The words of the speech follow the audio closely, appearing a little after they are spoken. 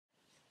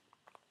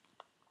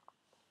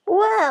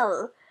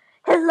Well,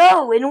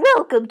 hello and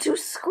welcome to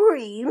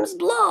Scream's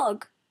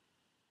blog.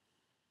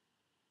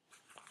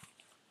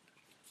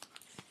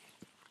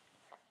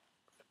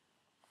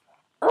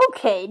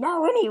 Okay,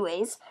 now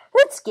anyways,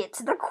 let's get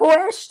to the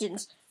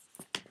questions.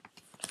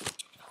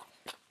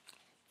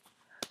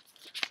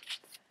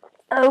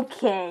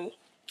 Okay.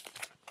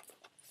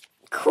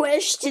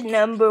 Question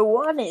number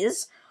 1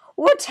 is,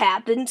 what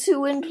happened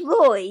to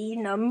employee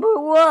number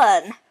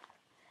 1?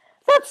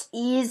 That's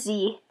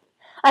easy.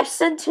 I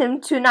sent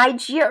him to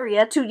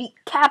Nigeria to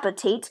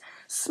decapitate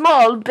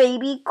small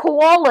baby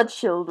koala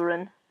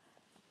children.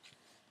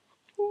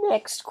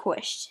 Next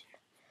question.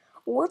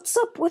 What's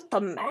up with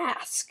the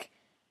mask?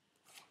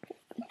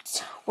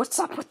 What's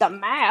up with the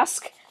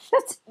mask?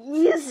 That's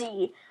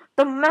easy.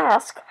 The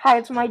mask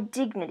hides my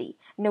dignity.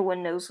 No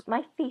one knows what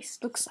my face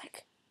looks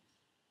like.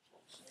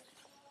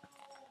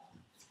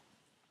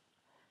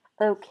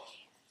 Okay.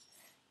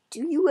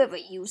 Do you ever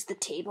use the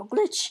table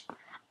glitch?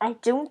 I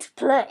don't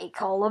play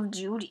Call of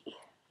Duty.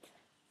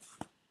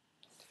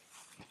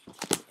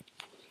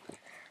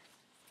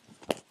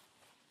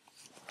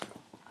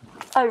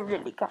 I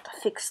really gotta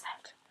fix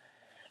that.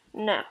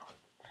 Now,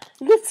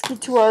 let's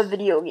get to our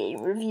video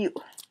game review.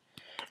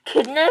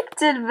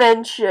 Kinect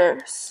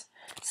Adventures.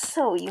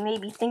 So, you may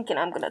be thinking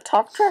I'm gonna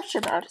talk trash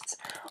about it.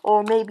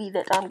 Or maybe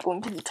that I'm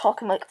going to be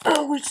talking like,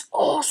 oh, it's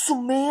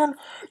awesome, man.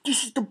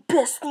 This is the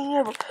best thing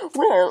ever.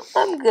 Well,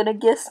 I'm gonna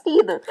guess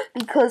neither.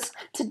 Because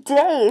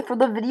today, for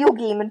the video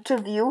game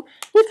interview,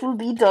 it will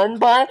be done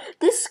by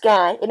this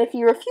guy. And if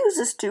he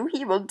refuses to,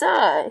 he will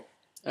die.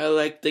 I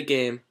like the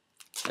game.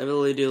 I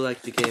really do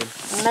like the game.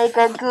 Make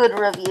a good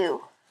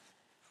review.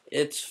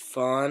 It's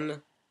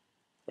fun.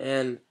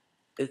 And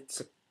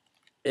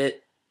I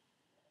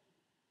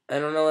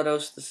don't know what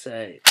else to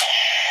say.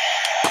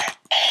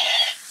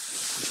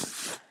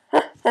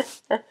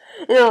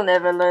 You'll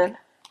never learn.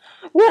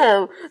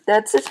 Well,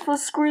 that's it for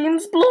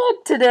Scream's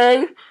blog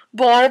today.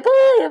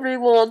 Bye-bye,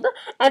 everyone,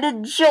 and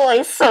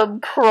enjoy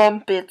some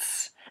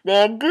crumpets.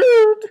 They're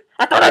good.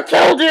 I thought I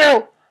killed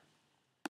you!